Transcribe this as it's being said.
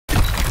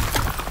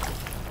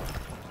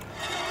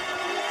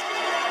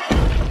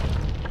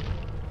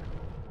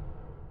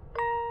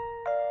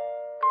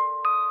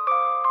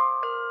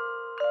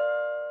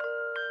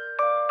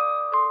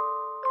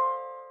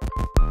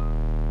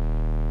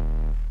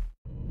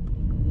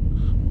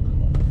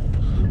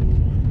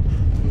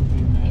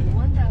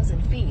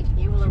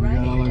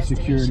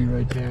security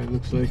right there, it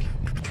looks like.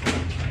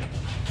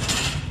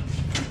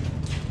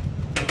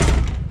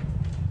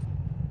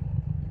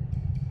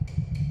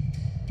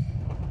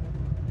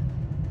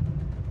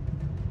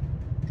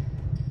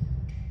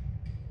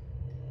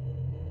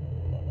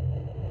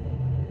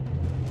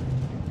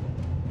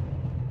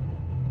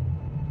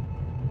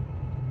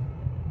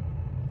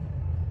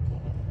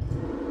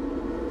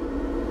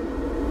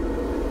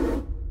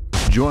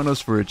 Join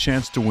us for a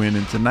chance to win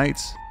in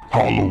tonight's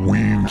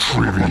Halloween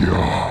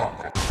Trivia.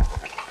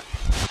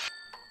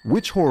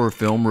 Which horror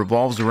film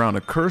revolves around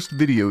a cursed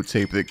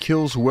videotape that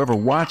kills whoever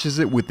watches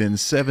it within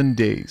 7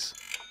 days?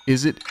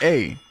 Is it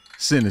A,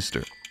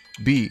 Sinister,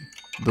 B,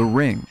 The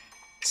Ring,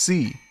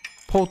 C,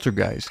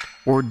 Poltergeist,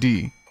 or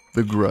D,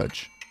 The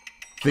Grudge?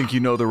 Think you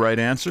know the right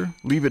answer?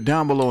 Leave it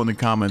down below in the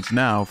comments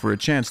now for a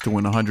chance to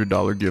win a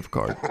 $100 gift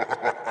card.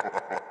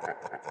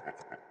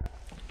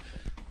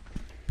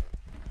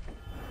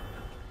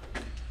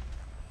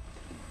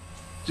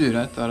 Dude,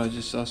 I thought I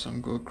just saw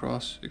something go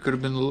across. It could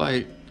have been the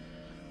light,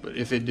 but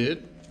if it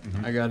did,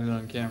 I got it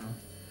on camera.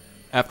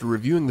 After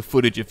reviewing the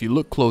footage, if you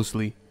look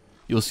closely,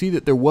 you'll see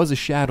that there was a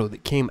shadow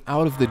that came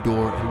out of the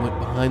door and went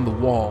behind the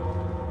wall.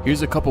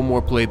 Here's a couple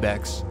more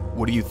playbacks.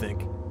 What do you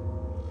think?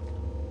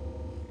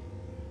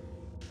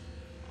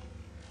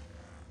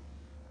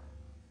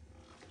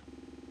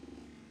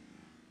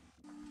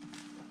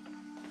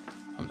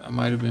 I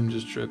might have been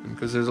just tripping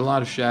because there's a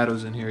lot of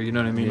shadows in here. You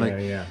know what I mean?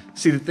 Yeah.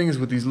 See, the thing is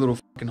with these little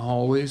fucking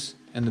hallways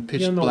and the pitch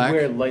You don't know black.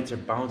 where lights are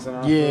bouncing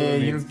off. Yeah,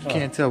 you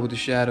can't tell with the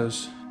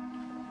shadows.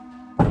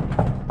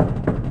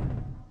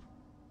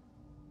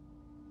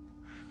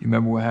 You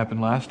remember what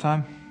happened last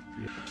time?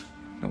 Yeah.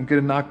 Don't get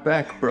a knock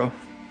back, bro.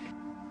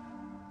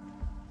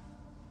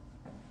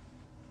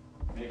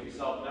 Make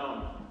yourself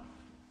known.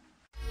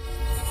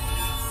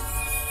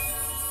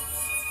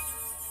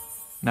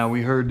 Now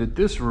we heard that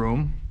this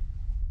room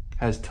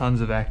has tons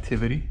of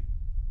activity.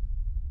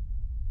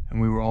 And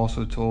we were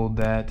also told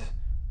that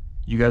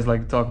you guys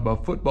like to talk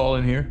about football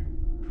in here.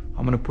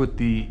 I'm gonna put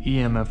the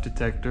EMF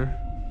detector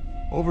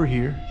over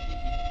here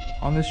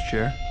on this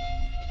chair.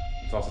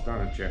 It's also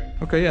down in a chair.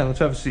 Okay, yeah, let's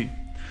have a seat.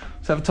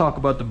 Let's have a talk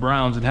about the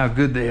Browns and how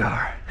good they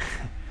are.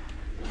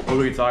 Well,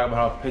 we can talk about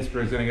how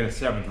Pittsburgh's gonna get a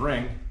 7th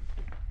ring.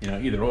 You know,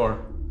 either or.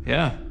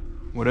 Yeah,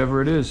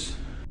 whatever it is.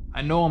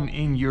 I know I'm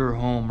in your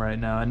home right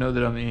now. I know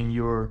that I'm in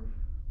your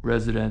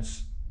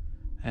residence.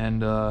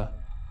 And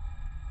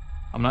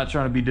I'm not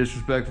trying to be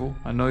disrespectful.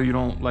 I know you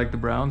don't like the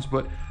Browns,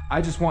 but I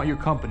just want your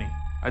company.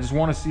 I just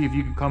want to see if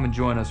you can come and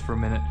join us for a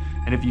minute.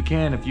 And if you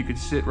can, if you could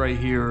sit right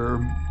here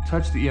or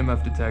touch the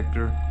EMF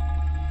detector,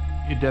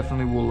 it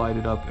definitely will light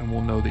it up and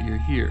we'll know that you're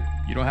here.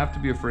 You don't have to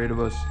be afraid of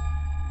us.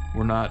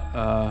 We're not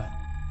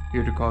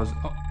here to cause...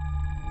 Oh.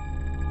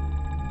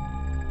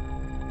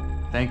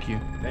 Thank you.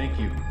 Thank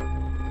you.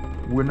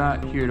 We're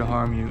not here to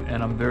harm you,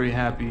 and I'm very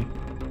happy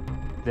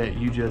that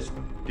you just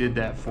did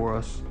that for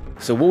us.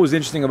 So what was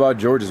interesting about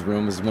George's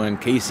room is when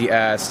Casey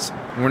asked,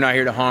 "We're not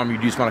here to harm you,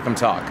 do you just want to come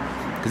talk?"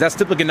 Because that's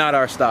typically not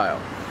our style.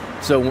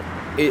 So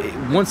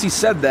once he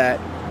said that,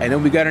 and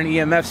then we got an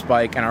EMF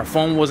spike, and our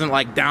phone wasn't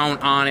like down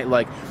on it,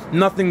 like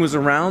nothing was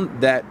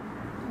around that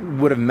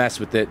would have messed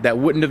with it. That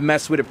wouldn't have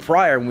messed with it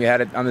prior when we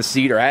had it on the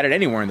seat or had it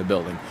anywhere in the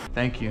building.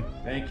 Thank you.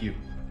 Thank you.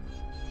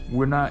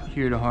 We're not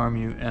here to harm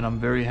you, and I'm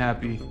very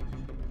happy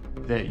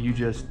that you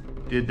just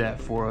did that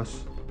for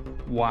us.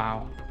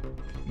 Wow.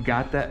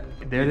 Got that?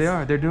 There they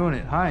are. They're doing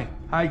it. Hi.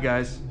 Hi,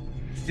 guys.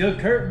 Steel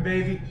curtain,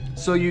 baby.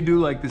 So you do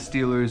like the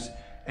Steelers,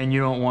 and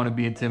you don't want to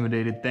be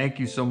intimidated. Thank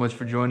you so much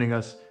for joining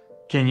us.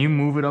 Can you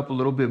move it up a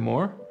little bit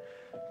more?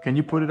 Can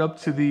you put it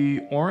up to the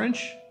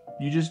orange?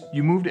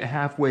 You moved it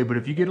halfway, but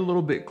if you get a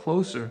little bit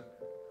closer,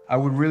 I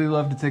would really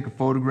love to take a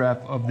photograph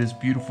of this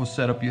beautiful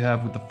setup you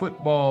have with the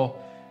football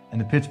and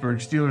the Pittsburgh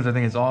Steelers. I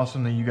think it's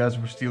awesome that you guys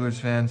were Steelers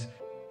fans.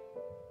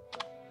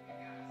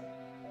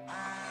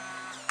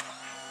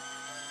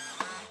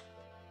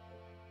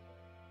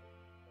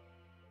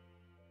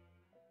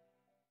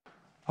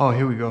 Oh,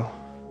 here we go.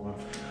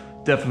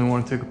 Definitely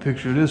want to take a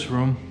picture of this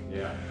room.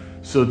 Yeah.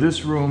 So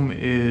this room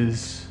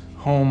is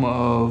home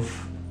of,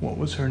 what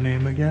was her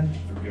name again?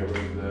 Forget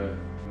what the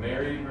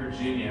Mary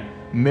Virginia.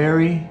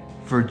 Mary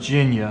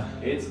Virginia.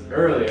 It's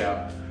early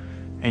out.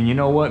 And you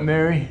know what,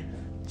 Mary?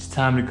 It's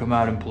time to come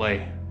out and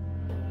play.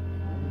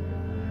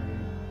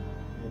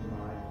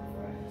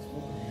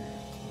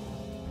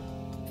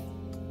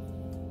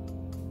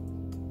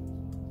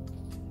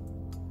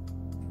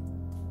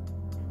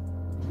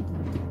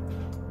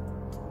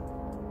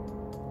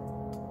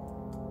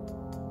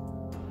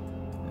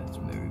 That's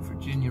Mary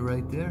Virginia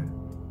right there.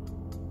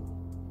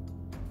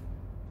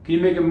 Can you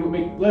make a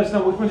move? Let us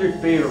know which one's your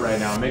favorite right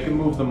now. Make him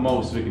move the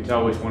most so we can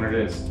tell which one it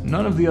is.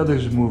 None of the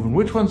others are moving.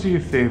 Which ones are your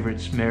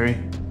favorites, Mary?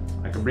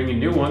 I can bring you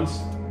new ones.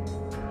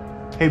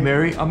 Hey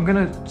Mary, I'm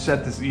gonna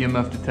set this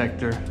EMF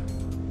detector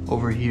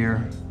over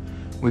here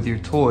with your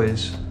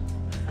toys.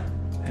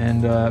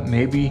 And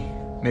maybe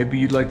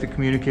you'd like to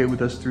communicate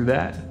with us through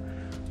that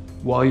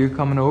while you're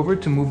coming over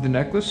to move the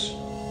necklace.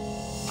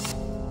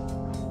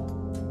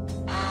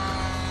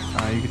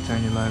 You can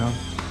turn your light on.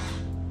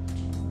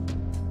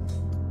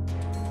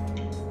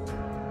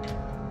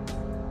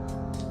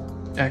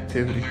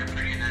 activity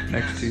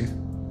next to you.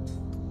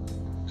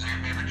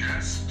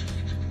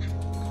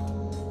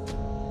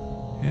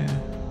 Yeah.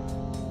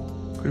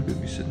 Could have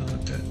been sitting on the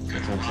bed.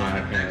 That's what I'm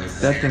saying. I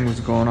can't. That thing was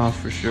going off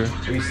for sure.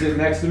 Are you sitting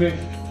next to me?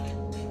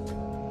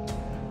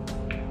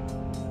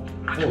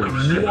 Holy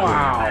shit.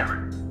 Wow.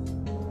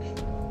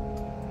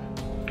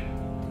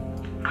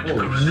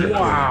 Holy shit.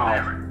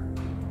 Wow.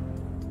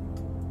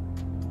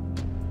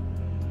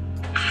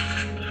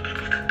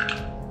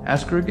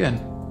 Ask her again.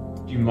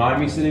 Do you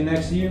mind me sitting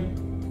next to you?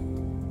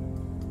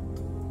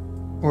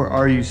 Or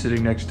are you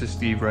sitting next to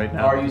Steve right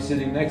now? Are you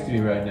sitting next to me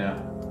right now?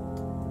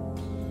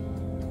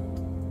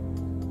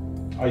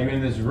 Are you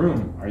in this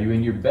room? Are you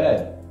in your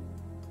bed?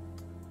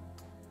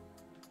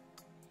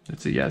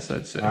 It's a yes,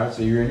 I'd say. Alright,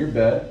 so you're in your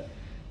bed.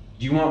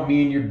 Do you want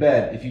me in your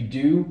bed? If you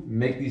do,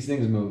 make these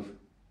things move.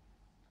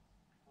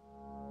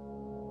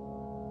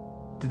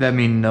 Did that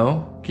mean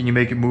no? Can you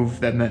make it move if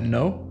that meant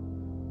no?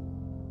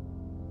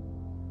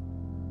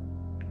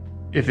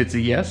 If it's a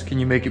yes, can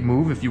you make it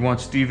move if you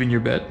want Steve in your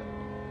bed?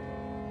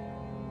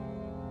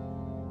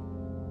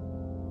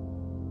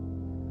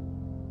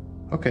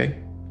 Okay.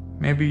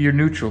 Maybe you're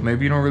neutral.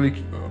 Maybe you don't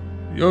really...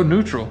 You're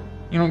neutral.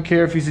 You don't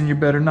care if he's in your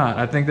bed or not.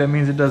 I think that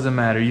means it doesn't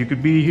matter. You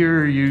could be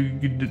here or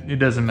it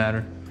doesn't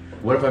matter.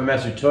 What if I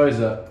mess your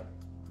toys up?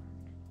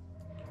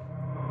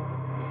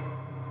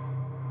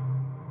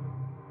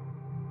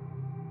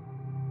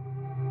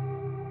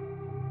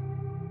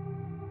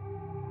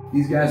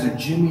 These guys are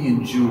Jimmy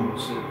and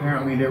Jules.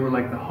 Apparently they were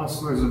like the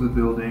hustlers of the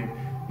building.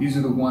 These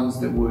are the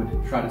ones that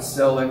would try to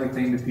sell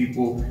everything to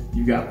people.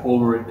 You've got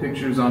Polaroid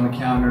pictures on the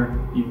counter,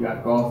 you've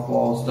got golf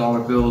balls,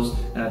 dollar bills,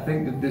 and I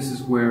think that this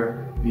is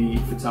where the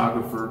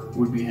photographer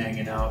would be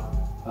hanging out.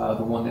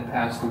 The one that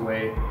passed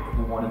away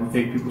and wanted to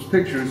take people's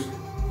pictures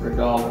for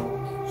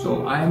 $1.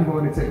 So I am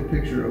going to take a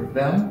picture of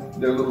them,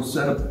 their little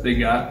setup that they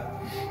got,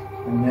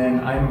 and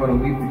then I am going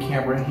to leave the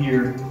camera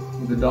here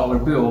with a dollar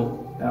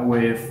bill. That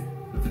way if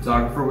the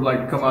photographer would like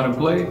to come out and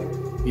play,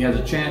 he has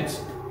a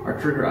chance. Our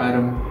trigger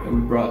item that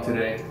we brought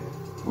today,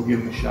 we'll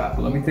give him a shot.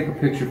 But let me take a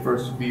picture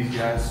first of these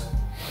guys.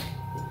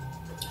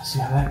 See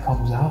how that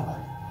comes out.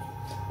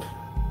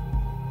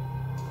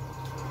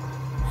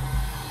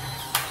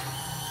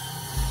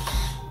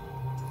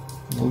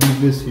 We'll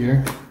leave this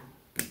here.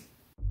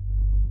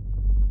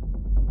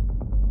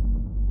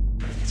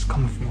 It's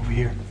coming from over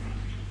here.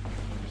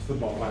 It's the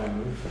ball I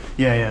moved.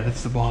 Yeah,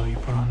 that's the ball that you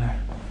put on there.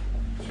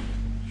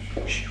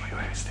 Shh,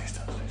 wait, stay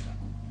still, stay still.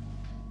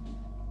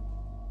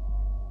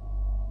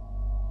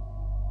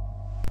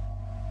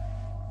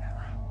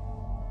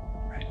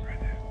 Right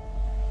there.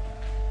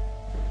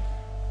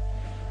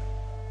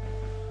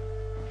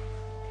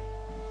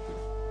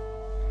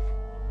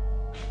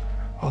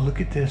 Oh, look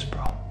at this,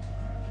 bro.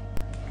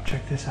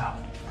 Check this out.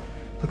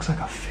 Looks like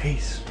a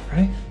face,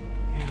 right?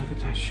 Yeah, look at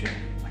that shit.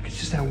 Like it's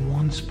just that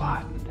one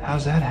spot.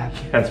 How's that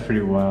happen? That's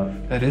pretty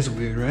wild. That is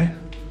weird, right?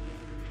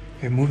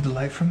 Here, move the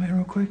light from it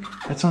real quick.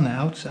 That's on the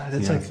outside.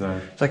 That's like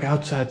outside. It's like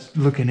outside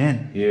looking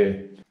in. Yeah.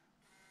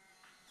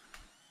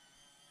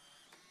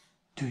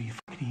 Dude, you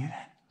fucking hear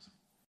that?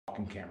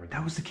 Fucking camera.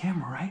 That was the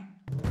camera, right?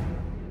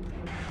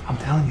 I'm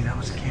telling you, that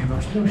was the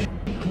camera. No shit.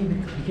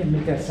 You can't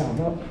make that sound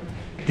up.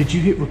 Did you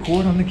hit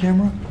record on the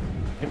camera?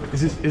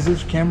 Is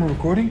this camera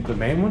recording? The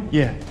main one?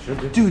 Yeah. Sure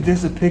did. Dude,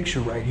 there's a picture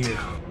right here.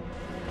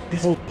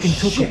 This Oh, fucking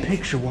took shit. a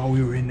picture while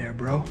we were in there,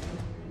 bro.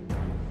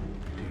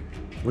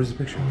 Where's the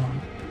picture? Hold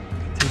on.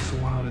 It takes a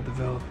while to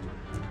develop.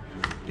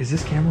 Is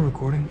this camera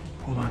recording?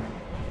 Hold on.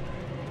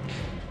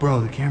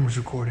 Bro, the camera's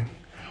recording.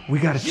 We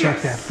gotta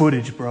check that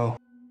footage, bro.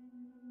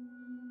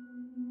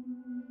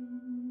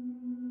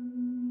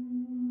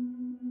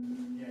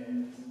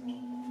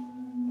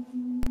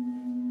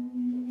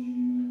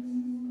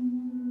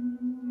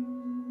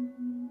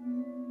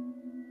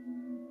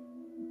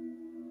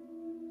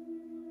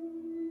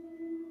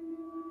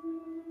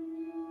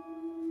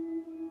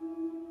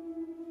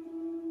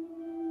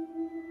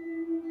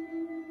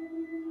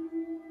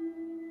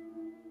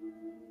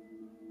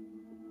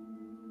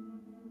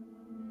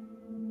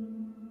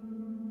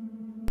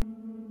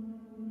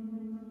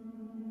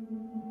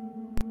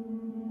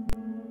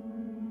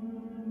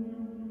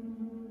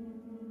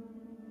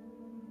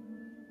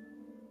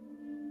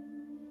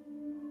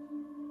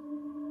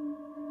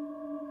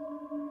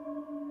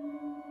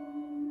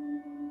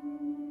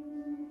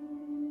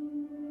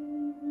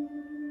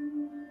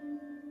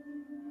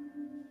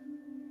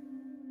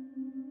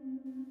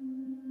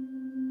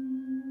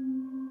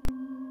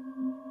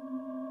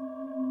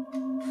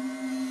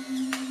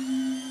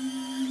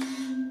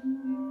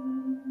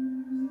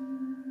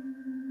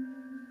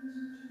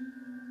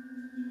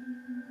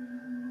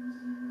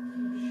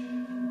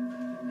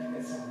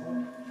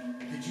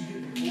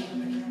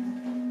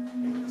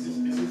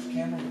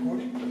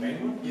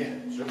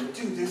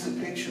 Dude, there's a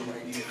picture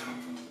right here.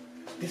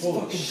 This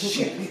fucking took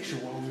a picture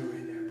while we were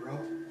in there, bro.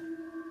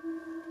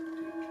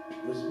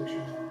 Where's the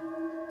picture?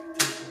 It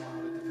takes a while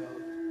to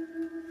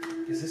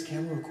develop. Is this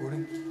camera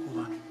recording? Hold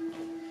on.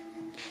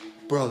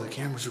 Bro, the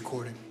camera's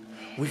recording.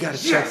 We gotta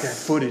check that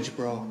footage,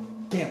 bro.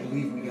 Can't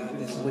believe we got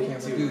this on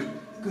camera, dude.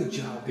 Good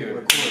job, hit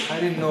record. I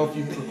didn't know if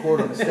you hit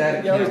record on the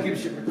static You always camera.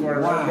 keep shit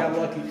recorded. Wow. I got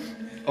lucky.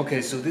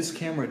 Okay, so this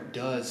camera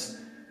does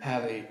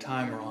have a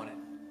timer on it.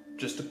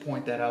 Just to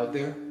point that out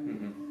there.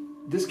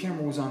 This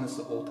camera was on this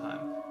the whole time.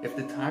 If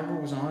the timer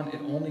was on, it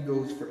only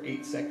goes for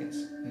 8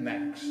 seconds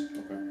max.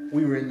 Okay.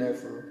 We were in there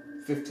for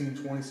 15,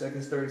 20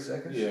 seconds, 30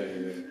 seconds. Yeah.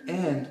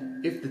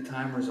 And if the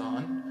timer's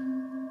on,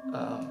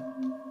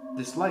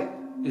 this light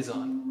is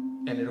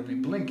on, and it'll be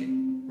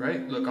blinking,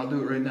 right? Look, I'll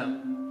do it right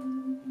now.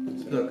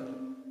 Look,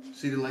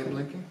 see the light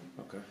blinking?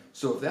 Okay.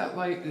 So if that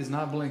light is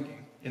not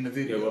blinking in the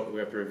video, Yeah, well, we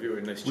have to review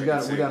it. Nice. we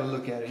gotta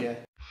look at it, yeah.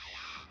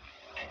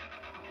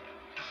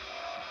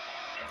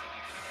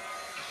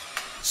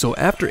 So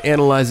after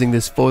analyzing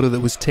this photo that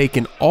was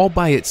taken all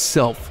by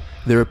itself,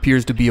 there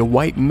appears to be a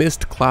white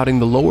mist clouding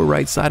the lower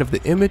right side of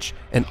the image,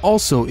 and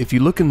also if you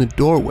look in the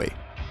doorway,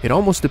 it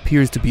almost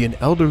appears to be an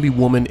elderly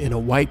woman in a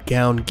white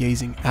gown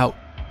gazing out.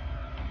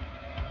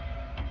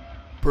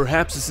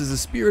 Perhaps this is the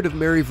spirit of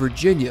Mary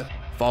Virginia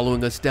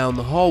following us down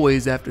the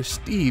hallways after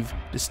Steve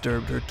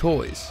disturbed her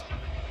toys.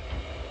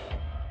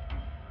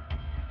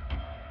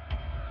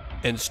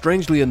 And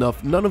strangely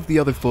enough, none of the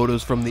other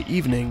photos from the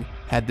evening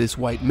had this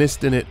white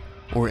mist in it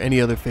or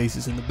any other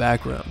faces in the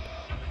background.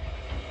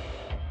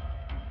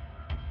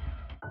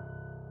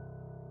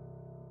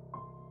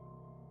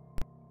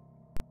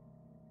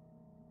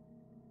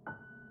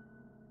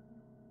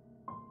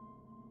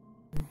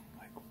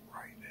 Like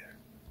right there.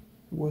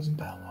 It wasn't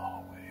down the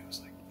hallway, it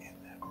was like in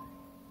that room.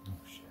 Oh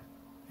shit.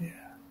 Yeah,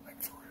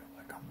 like for real.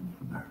 Like I'm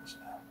nervous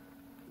now.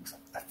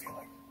 I feel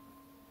like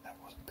that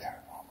wasn't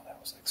paranormal, that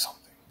was like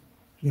something.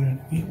 You know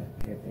what I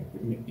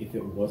mean? If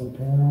it wasn't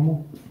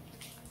paranormal,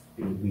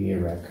 it would be a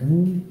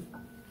raccoon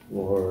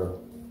or.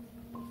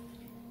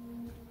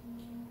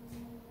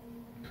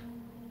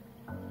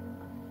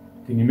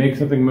 Can you make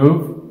something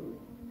move?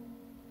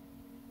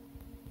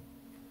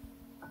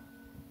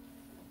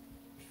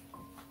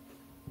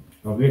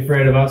 Don't be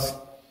afraid of us.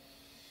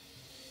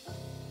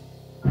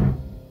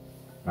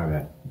 My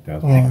bad.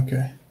 That was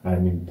okay. I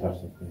didn't even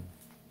touch the thing.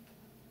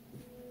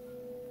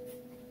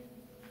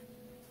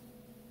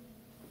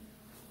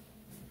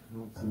 I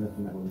don't see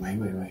nothing that would.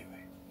 Wait.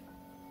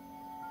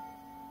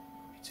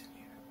 It's in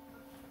here.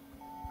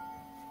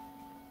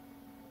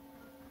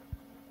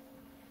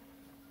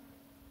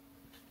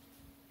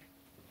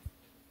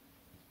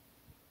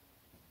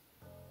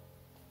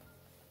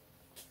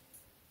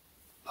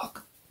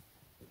 Look.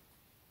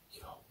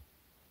 Yo.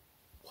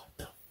 What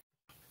the?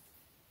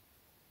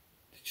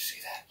 Did you see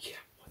that? Yeah.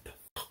 What the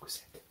fuck was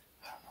it?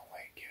 I don't know.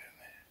 Wait, give it a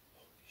minute.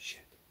 Holy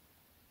shit.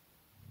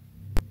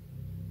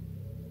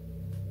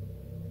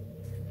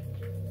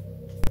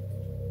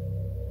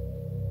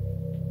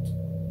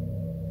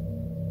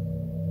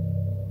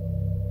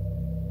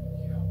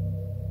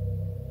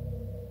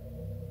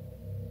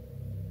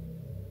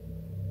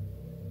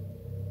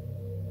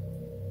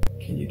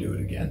 Can you do it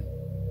again?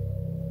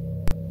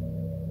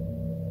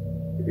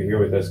 If you're here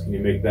with us, can you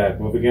make that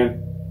move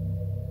again?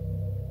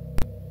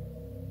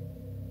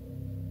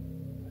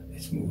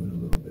 It's moving a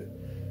little bit.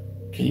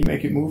 Can you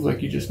make it move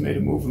like you just made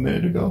it move a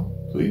minute ago,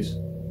 please?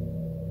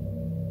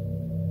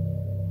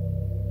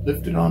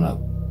 Lift it on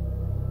up.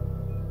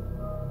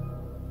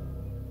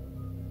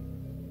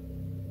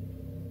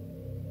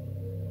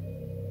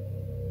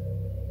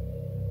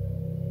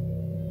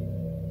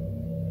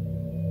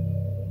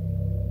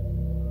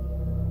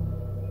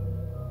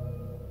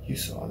 You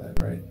saw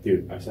that, right?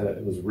 Dude, I said that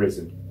it was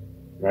risen,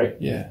 right?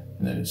 Yeah,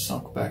 and then it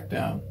sunk back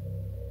down.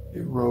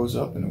 It rose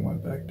up and it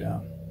went back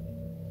down.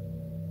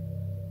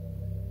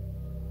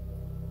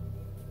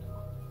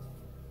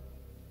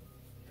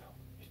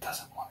 It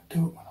doesn't want to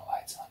do it when the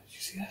light's on. Did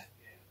you see that?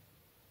 Yeah.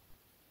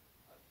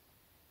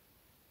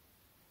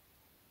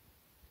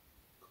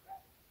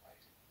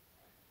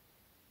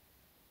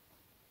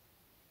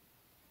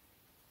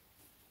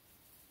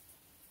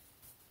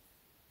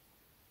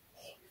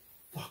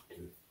 Fuck,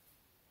 dude.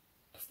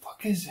 The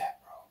fuck is that,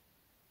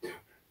 bro?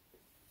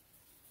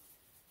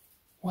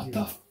 What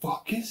the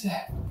fuck is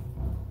that?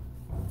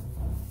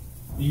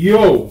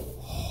 Yo!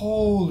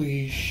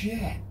 Holy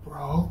shit,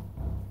 bro.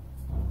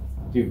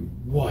 Dude,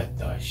 what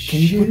the shit?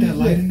 Can you put that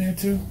light in there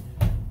too?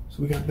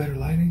 So we got better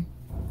lighting?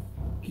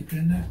 Keep it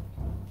in there.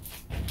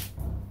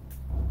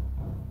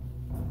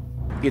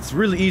 It's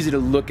really easy to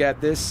look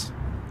at this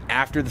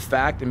after the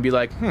fact and be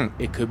like,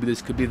 it could be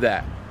this, could be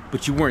that.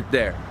 But you weren't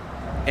there.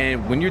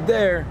 And when you're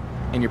there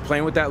and you're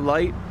playing with that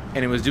light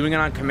and it was doing it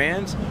on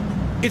command,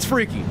 it's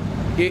freaky.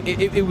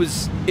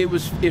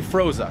 It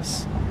froze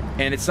us.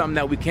 And it's something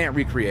that we can't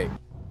recreate.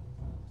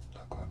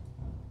 Look.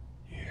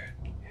 You hear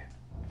it? Yeah.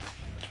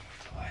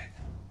 Move the light.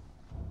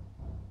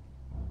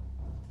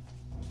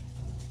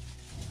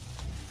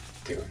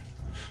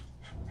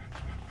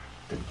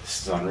 Dude,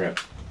 this is unreal.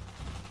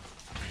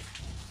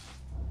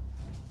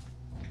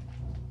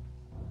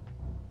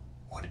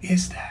 What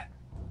is that?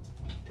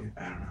 Dude,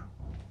 I don't know.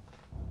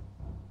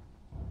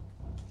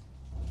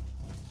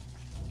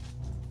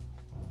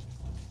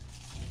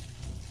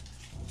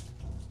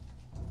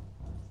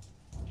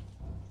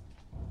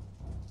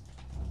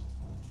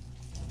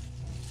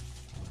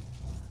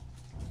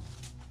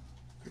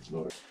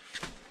 Lord.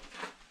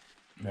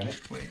 Ready?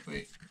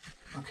 Wait.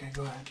 Okay,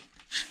 go ahead.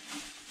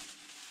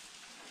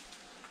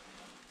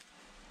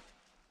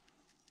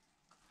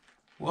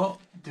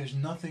 Well, there's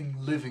nothing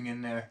living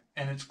in there,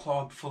 and it's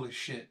clogged full of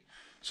shit.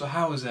 So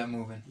how is that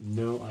moving?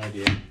 No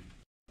idea.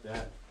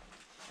 That.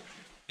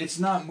 It's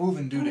not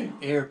moving due to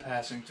air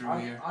passing through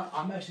here.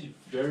 I'm actually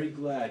very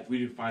glad we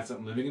didn't find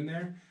something living in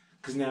there.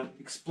 Because now,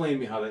 explain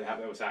me how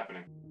that was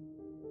happening.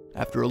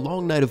 After a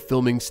long night of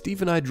filming,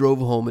 Steve and I drove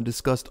home and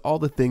discussed all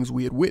the things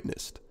we had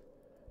witnessed.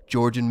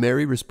 George and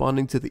Mary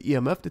responding to the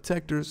EMF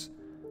detectors,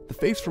 the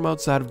face from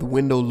outside of the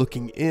window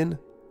looking in,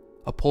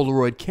 a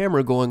Polaroid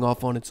camera going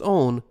off on its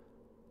own,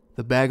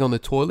 the bag on the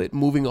toilet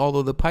moving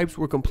although the pipes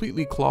were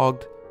completely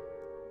clogged,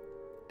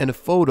 and a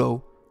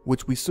photo,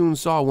 which we soon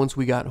saw once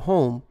we got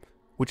home,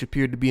 which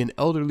appeared to be an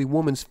elderly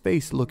woman's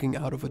face looking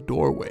out of a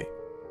doorway.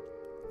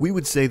 We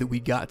would say that we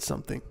got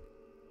something.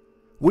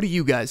 What do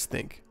you guys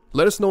think?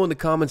 Let us know in the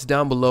comments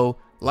down below.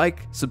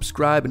 Like,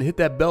 subscribe, and hit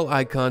that bell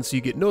icon so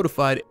you get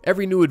notified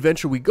every new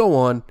adventure we go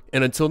on.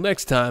 And until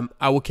next time,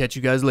 I will catch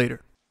you guys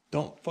later.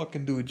 Don't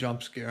fucking do a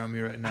jump scare on me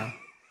right now.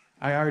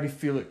 I already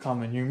feel it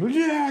coming. You're gonna be,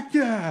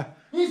 yeah.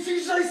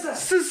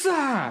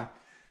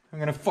 I'm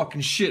gonna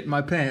fucking shit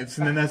my pants,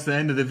 and then that's the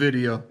end of the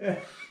video.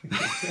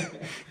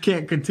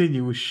 Can't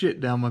continue with shit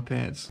down my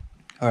pants.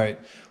 All right,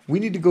 we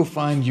need to go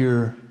find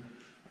your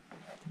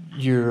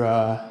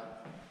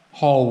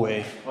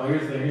hallway. Well,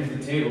 here's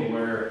the table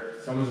where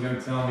someone's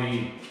gonna tell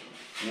me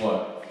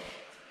what.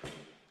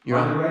 You're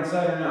on the right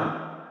side or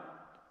not?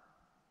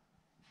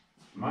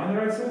 Am I on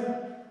the right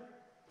side?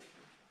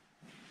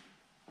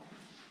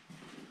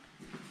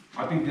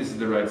 I think this is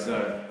the right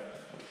side.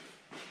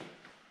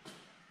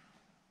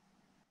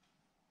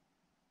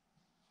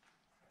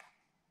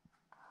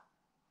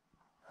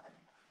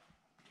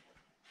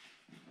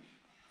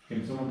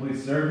 Can someone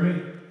please serve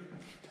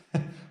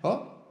me?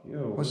 Oh,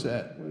 Yo, what's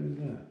that? What is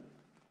that?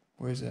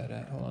 Where's that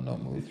at? Hold on,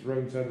 don't move. It's right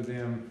inside the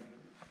damn.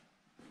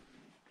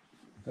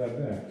 What's that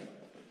there?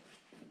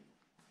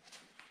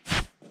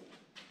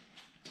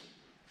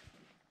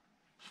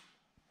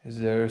 Is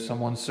there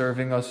someone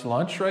serving us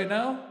lunch right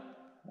now?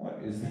 What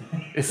is that?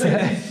 Is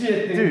that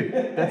shit,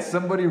 dude? That's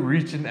somebody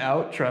reaching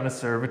out trying to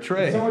serve a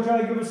tray. Is someone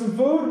trying to give us some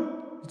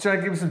food? You trying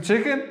to give me some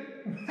chicken?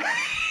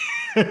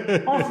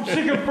 Oh, some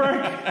chicken,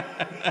 Frank!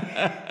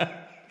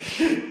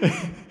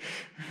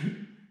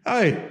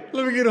 Hey,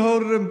 let me get a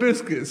hold of them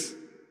biscuits.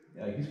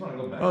 Yeah, you just want to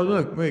go back. Oh,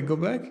 look, wait, go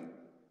back.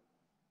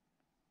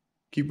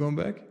 Keep going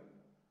back.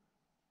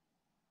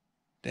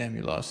 Damn,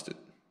 you lost it.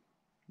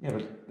 Yeah,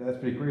 but that's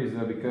pretty crazy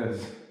though,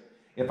 because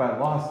if I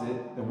lost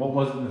it, then what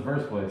was it in the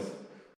first place?